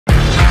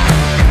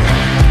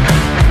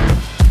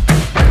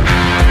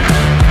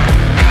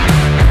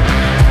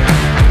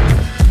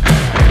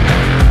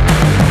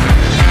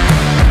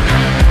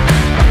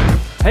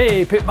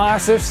Hey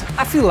Pitmasters,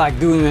 I feel like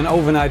doing an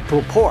overnight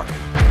pulled pork.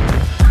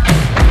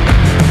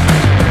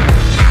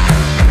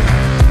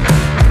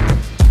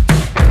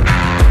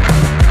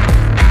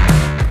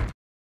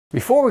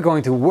 Before we're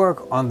going to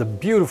work on the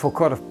beautiful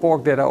cut of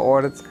pork that I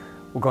ordered,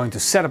 we're going to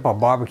set up our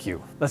barbecue.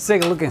 Let's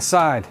take a look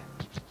inside.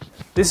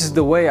 This is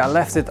the way I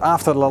left it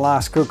after the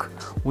last cook.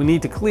 We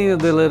need to clean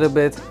it a little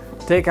bit,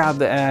 take out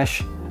the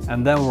ash,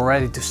 and then we're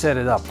ready to set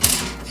it up.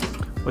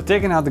 We're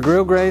taking out the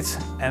grill grates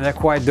and they're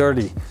quite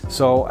dirty.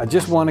 So I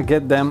just want to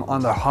get them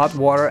under hot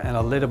water and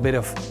a little bit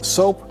of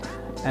soap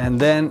and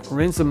then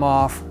rinse them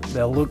off.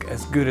 They'll look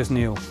as good as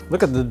new.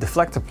 Look at the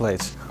deflector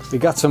plates. We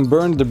got some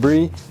burned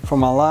debris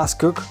from our last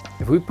cook.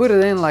 If we put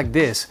it in like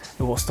this,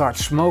 it will start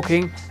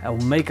smoking and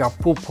will make our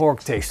pulled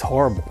pork taste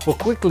horrible. We'll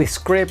quickly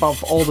scrape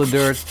off all the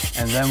dirt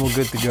and then we're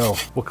good to go.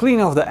 We'll clean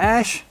off the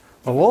ash,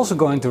 but we're also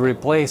going to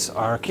replace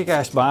our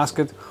kick-ass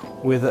basket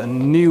with a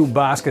new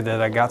basket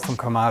that I got from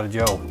Kamado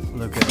Joe.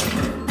 Look at it.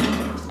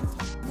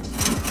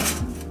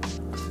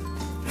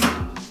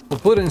 We'll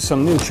put in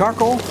some new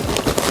charcoal.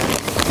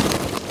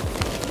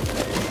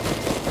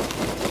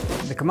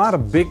 The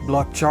Kamado Big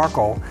Block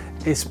charcoal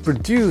is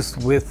produced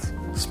with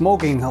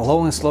smoking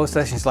low and slow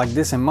sessions like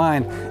this in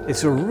mind.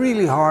 It's a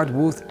really hard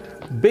wood,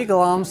 big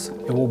lumps,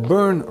 it will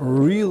burn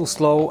real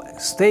slow,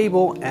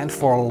 stable and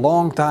for a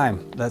long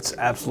time. That's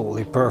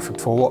absolutely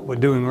perfect for what we're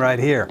doing right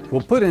here.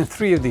 We'll put in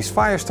 3 of these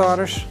fire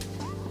starters,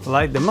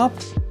 light them up.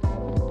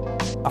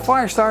 Our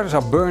fire starters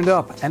are burned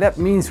up and that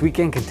means we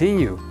can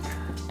continue.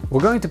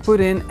 We're going to put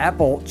in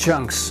apple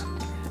chunks.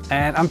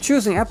 And I'm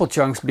choosing apple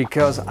chunks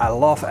because I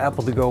love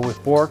apple to go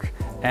with pork.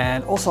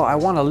 And also I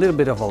want a little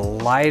bit of a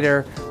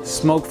lighter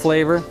smoke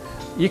flavor.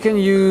 You can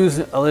use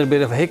a little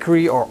bit of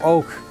hickory or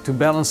oak to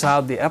balance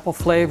out the apple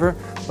flavor,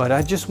 but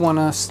I just want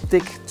to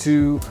stick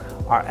to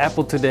our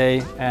apple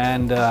today,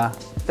 and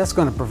that's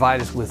going to provide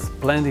us with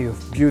plenty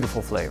of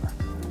beautiful flavor.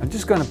 I'm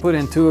just going to put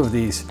in 2 of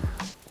these.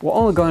 We're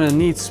only going to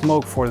need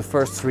smoke for the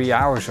first 3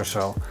 hours or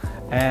so,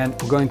 and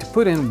we're going to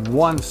put in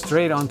 1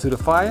 straight onto the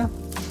fire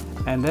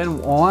and then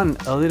 1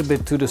 a little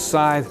bit to the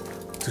side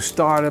to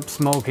start up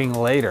smoking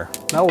later.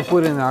 Now we'll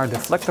put in our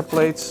deflector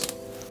plates.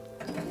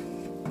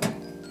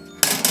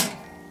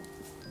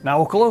 Now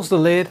we'll close the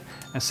lid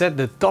and set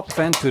the top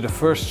vent to the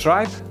first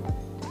stripe,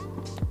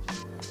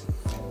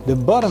 the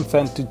bottom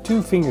vent to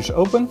 2 fingers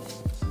open,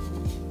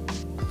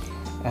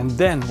 and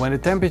then when the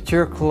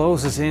temperature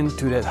closes in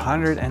to that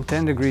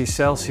 110 degrees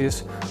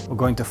Celsius, we're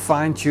going to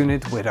fine tune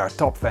it with our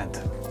top vent.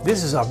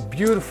 This is our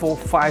beautiful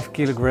 5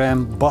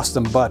 kilogram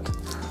Boston butt.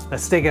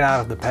 Let's take it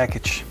out of the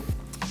package.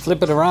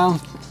 Flip it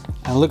around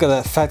and look at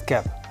that fat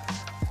cap.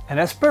 And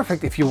that's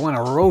perfect if you want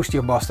to roast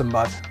your Boston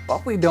butt,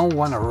 but we don't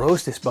want to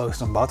roast this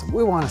Boston butt,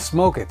 we want to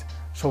smoke it.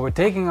 So we're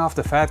taking off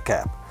the fat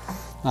cap.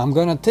 Now I'm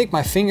going to take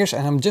my fingers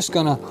and I'm just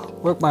going to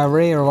work my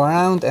way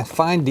around and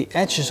find the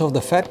edges of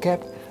the fat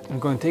cap. I'm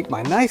going to take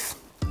my knife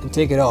and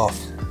take it off.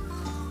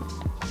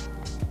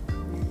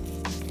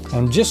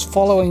 I'm just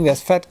following that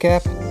fat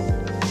cap.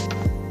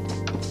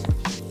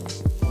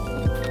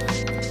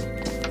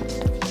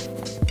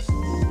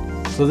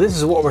 So this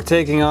is what we're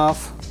taking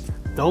off.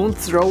 Don't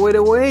throw it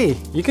away.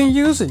 You can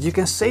use it, you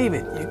can save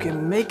it, you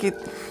can make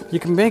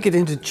it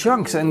into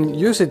chunks and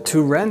use it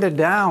to render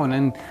down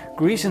and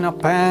greasing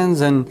up pans,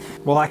 and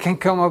well, I can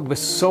come up with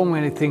so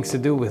many things to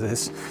do with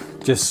this.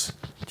 Just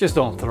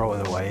don't throw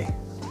it away.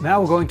 Now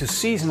we're going to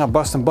season our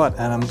Boston butt,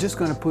 and I'm just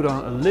going to put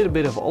on a little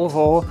bit of olive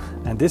oil,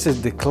 and this is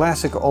the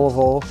classic olive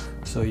oil,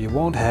 so you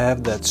won't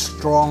have that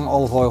strong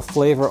olive oil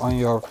flavor on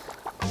your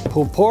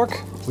pulled pork.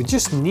 We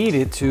just need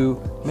it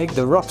to make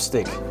the rub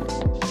stick.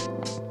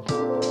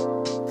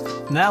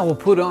 Now we'll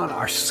put on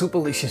our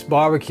Superlicious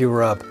barbecue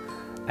rub,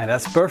 and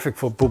that's perfect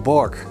for pulled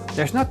pork.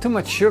 There's not too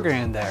much sugar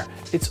in there,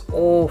 it's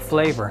all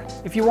flavor.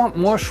 If you want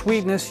more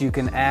sweetness, you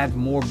can add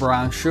more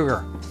brown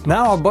sugar.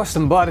 Now our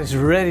Boston butt is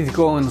ready to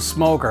go in the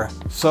smoker,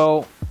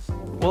 so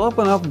we'll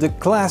open up the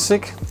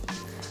classic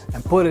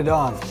and put it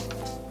on.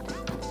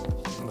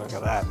 Look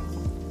at that.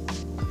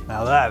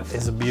 Now that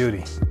is a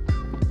beauty.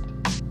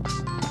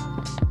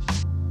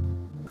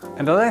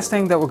 And the last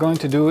thing that we're going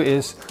to do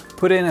is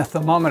put in a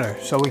thermometer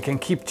so we can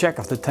keep track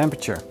of the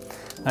temperature.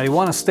 Now you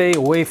want to stay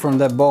away from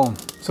that bone.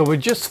 So we're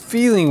just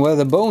feeling where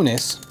the bone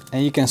is,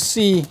 and you can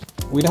see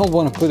we don't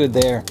want to put it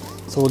there.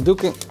 So we'll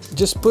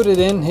just put it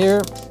in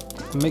here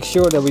and make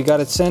sure that we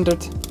got it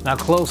centered. Now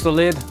close the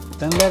lid,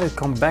 then let it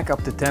come back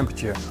up to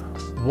temperature.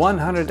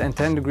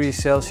 110 degrees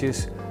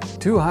Celsius,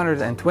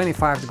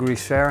 225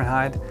 degrees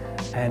Fahrenheit,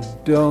 and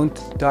don't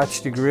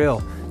touch the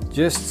grill.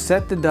 Just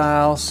set the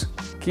dials,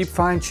 keep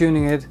fine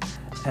tuning it,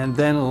 and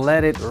then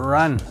let it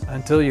run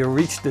until you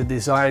reach the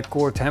desired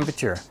core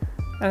temperature.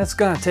 And it's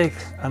gonna take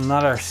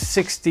another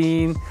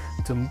 16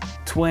 to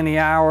 20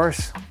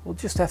 hours. We'll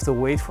just have to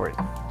wait for it.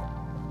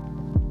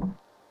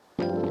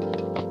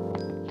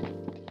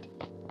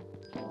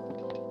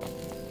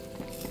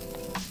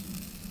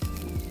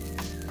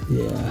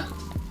 Yeah,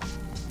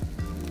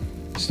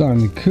 it's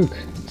starting to cook.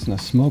 It's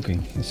not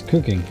smoking, it's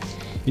cooking.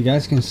 You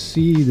guys can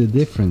see the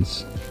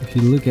difference if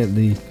you look at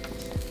the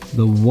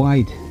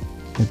white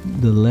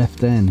at the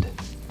left end.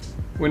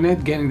 We're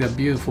not getting that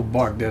beautiful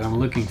bark that I'm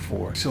looking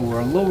for. So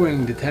we're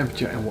lowering the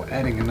temperature and we're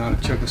adding another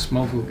chunk of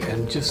smoke hook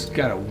and just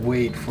gotta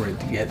wait for it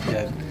to get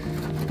that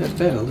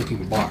better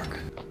looking bark.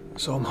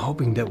 So I'm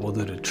hoping that will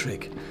do the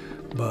trick.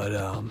 But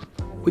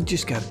we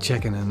just gotta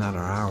check in another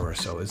hour or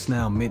so. It's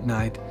now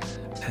midnight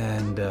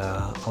and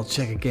I'll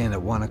check again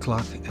at 1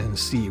 o'clock and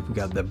see if we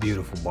got that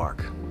beautiful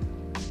bark.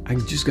 I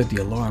just got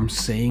the alarm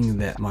saying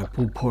that my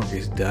pulled pork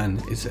is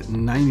done. It's at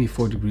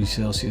 94 degrees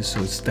Celsius,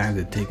 so it's time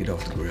to take it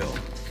off the grill.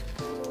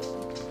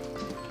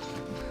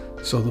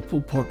 So the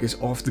pulled pork is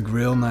off the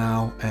grill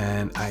now,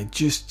 and I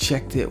just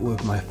checked it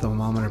with my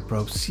thermometer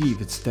probe, see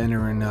if it's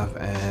tender enough,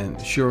 and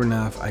sure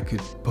enough I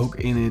could poke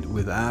in it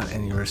without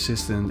any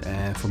resistance,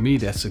 and for me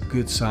that's a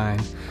good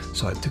sign.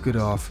 So I took it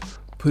off,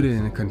 put it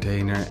in a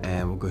container,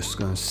 and we're just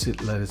gonna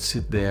let it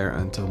sit there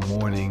until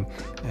morning,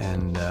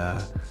 and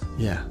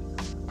yeah,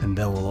 and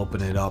then we'll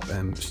open it up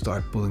and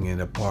start pulling it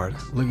apart.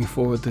 Looking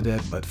forward to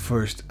that, but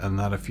first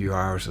another few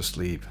hours of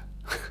sleep.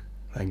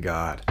 Thank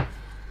God.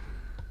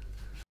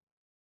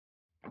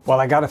 Well,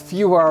 I got a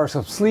few hours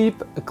of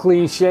sleep, a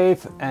clean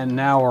shave, and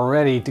now we're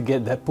ready to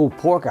get that pulled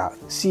pork out.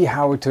 See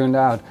how it turned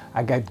out.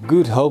 I got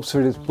good hopes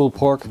for this pulled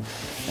pork,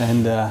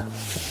 and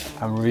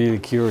I'm really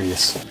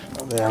curious.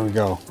 There we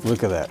go,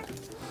 look at that.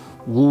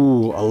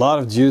 Ooh, a lot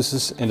of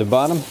juices in the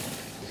bottom,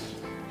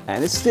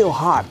 and it's still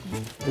hot.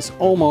 It's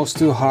almost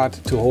too hot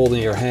to hold in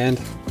your hand.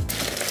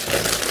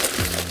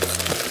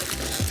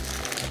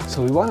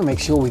 So we want to make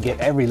sure we get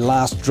every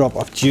last drop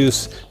of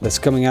juice that's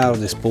coming out of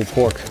this pulled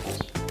pork.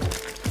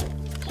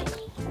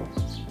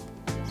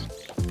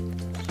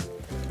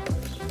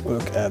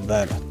 Look at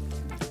that.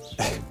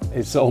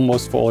 It's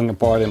almost falling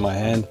apart in my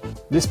hand.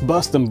 This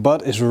bust and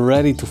butt is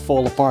ready to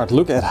fall apart.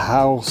 Look at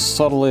how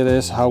subtle it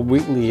is, how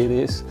wiggly it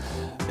is.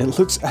 It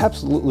looks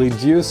absolutely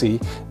juicy,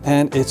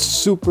 and it's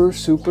super,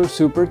 super,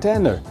 super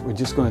tender. We're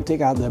just going to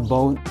take out that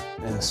bone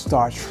and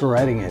start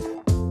shredding it.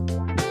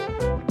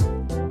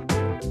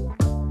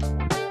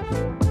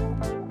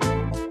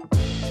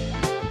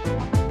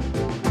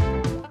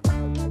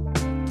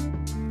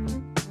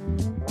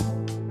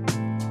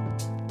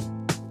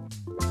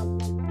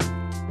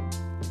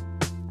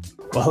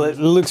 Well, it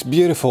looks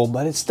beautiful,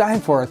 but it's time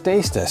for a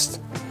taste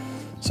test.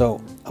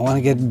 So I want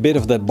to get a bit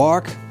of that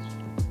bark.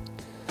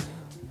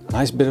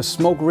 Nice bit of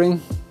smoke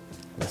ring.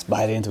 Let's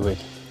bite into it.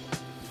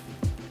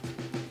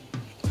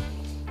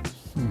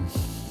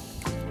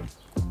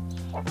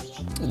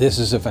 This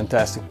is a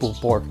fantastic pulled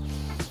pork.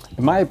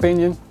 In my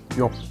opinion,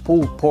 your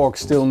pulled pork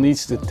still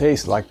needs to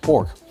taste like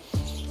pork.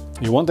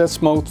 You want that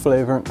smoked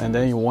flavor, and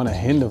then you want a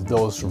hint of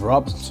those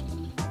rubs.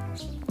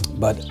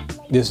 But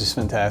this is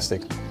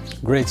fantastic.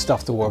 Great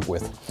stuff to work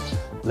with.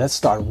 Let's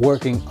start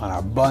working on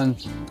our bun,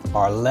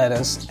 our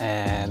lettuce,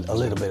 and a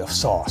little bit of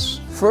sauce.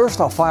 First,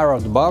 I'll fire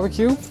up the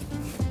barbecue.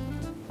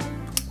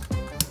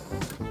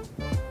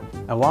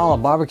 And while our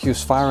barbecue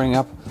is firing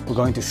up, we're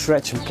going to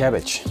shred some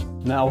cabbage.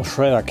 Now we'll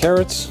shred our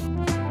carrots.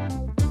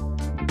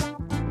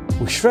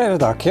 We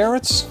shredded our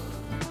carrots.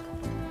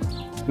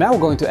 Now we're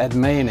going to add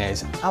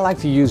mayonnaise. I like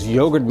to use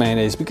yogurt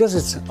mayonnaise because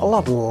it's a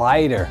lot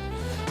lighter.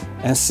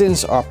 And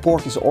since our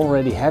pork is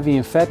already heavy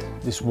in fat,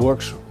 this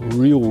works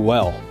real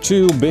well.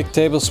 2 big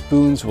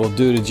tablespoons will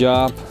do the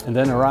job. And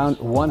then around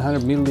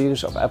 100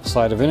 milliliters of apple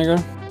cider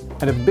vinegar.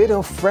 And a bit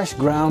of fresh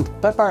ground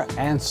pepper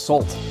and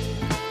salt.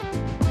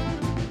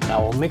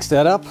 Now we'll mix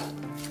that up.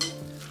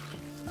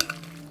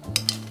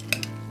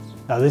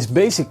 Now this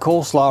basic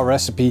coleslaw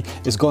recipe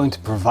is going to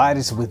provide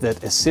us with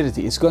that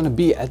acidity. It's going to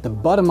be at the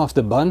bottom of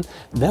the bun.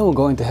 Then we're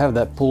going to have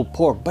that pulled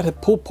pork. But the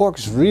pulled pork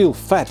is real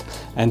fat,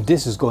 and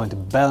this is going to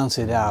balance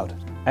it out.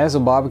 As a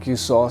barbecue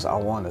sauce, I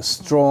want a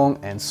strong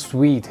and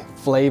sweet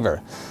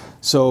flavor.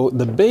 So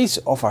the base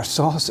of our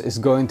sauce is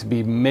going to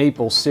be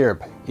maple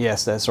syrup.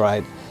 Yes, that's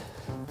right.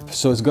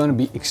 So it's going to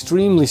be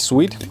extremely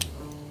sweet.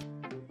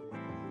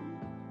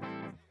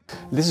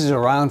 This is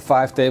around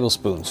 5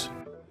 tablespoons.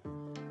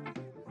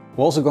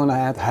 We're also going to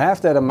add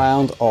half that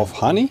amount of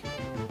honey.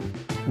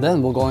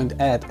 Then we're going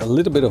to add a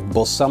little bit of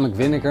balsamic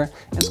vinegar.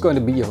 It's going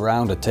to be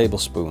around a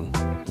tablespoon.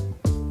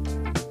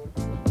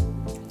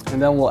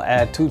 And then we'll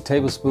add 2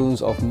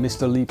 tablespoons of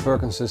Mr. Lee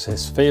Perkins's,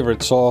 his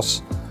favorite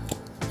sauce.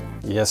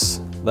 Yes,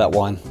 that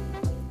one.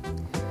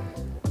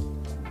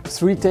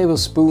 3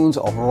 tablespoons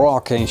of raw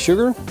cane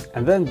sugar,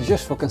 and then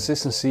just for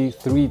consistency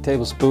 3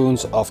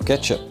 tablespoons of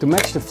ketchup. To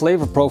match the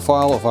flavor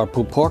profile of our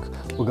pulled pork,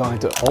 we're going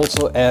to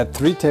also add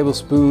 3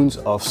 tablespoons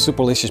of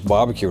Superlicious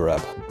barbecue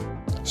rub.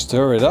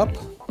 Stir it up,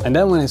 and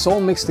then when it's all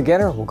mixed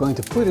together, we're going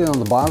to put it on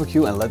the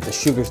barbecue and let the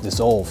sugars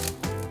dissolve.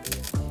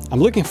 I'm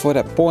looking for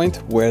that point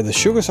where the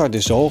sugars are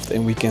dissolved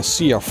and we can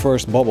see our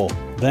first bubble.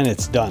 Then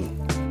it's done.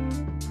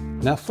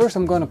 Now first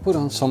I'm going to put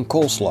on some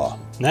coleslaw.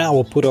 Now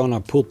we'll put on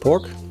our pulled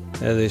pork.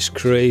 That is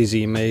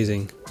crazy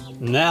amazing.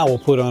 Now we'll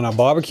put on our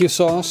barbecue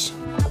sauce.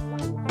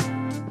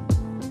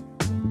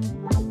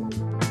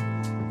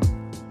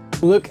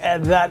 Look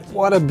at that,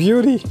 what a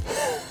beauty!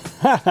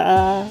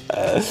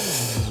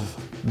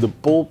 The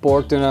pulled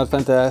pork turned out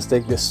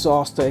fantastic. The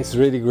sauce tastes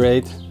really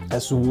great,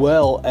 as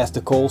well as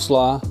the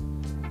coleslaw.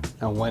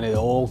 and when it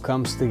all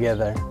comes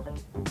together,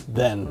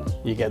 then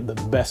you get the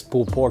best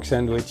pulled pork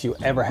sandwich you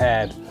ever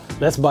had.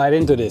 Let's bite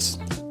into this.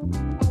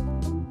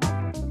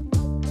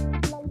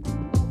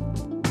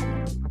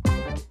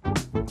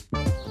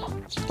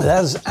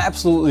 That is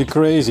absolutely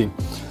crazy.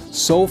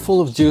 So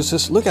full of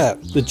juices. Look at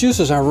it. The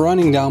juices are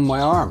running down my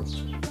arm.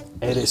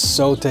 It is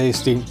so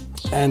tasty.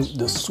 And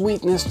the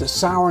sweetness, the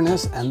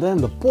sourness, and then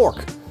the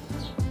pork.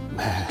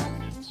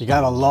 Man, you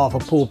gotta love a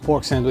pulled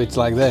pork sandwich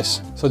like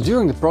this. So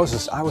during the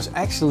process, I was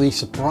actually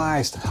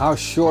surprised how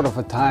short of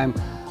a time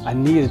I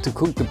needed to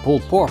cook the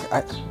pulled pork.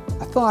 I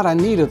thought I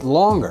needed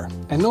longer,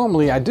 and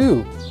normally I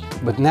do.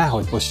 But now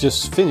it was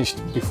just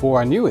finished before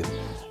I knew it.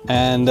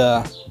 And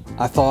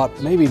I thought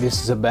maybe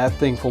this is a bad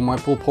thing for my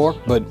pulled pork,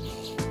 but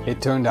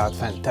it turned out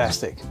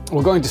fantastic.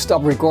 We're going to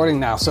stop recording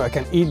now so I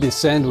can eat this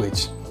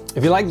sandwich.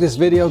 If you like this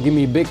video, give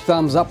me a big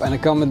thumbs up and a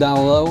comment down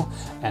below.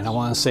 And I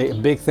want to say a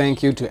big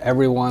thank you to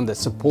everyone that's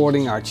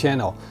supporting our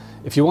channel.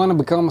 If you want to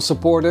become a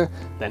supporter,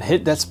 then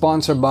hit that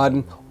sponsor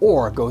button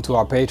or go to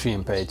our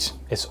Patreon page.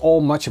 It's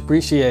all much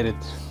appreciated.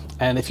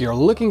 And if you're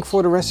looking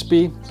for the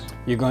recipe,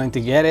 you're going to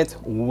get it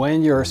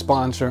when you're a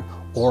sponsor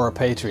or a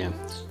Patreon.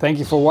 Thank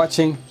you for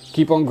watching.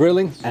 Keep on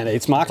grilling en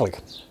eet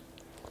smakelijk!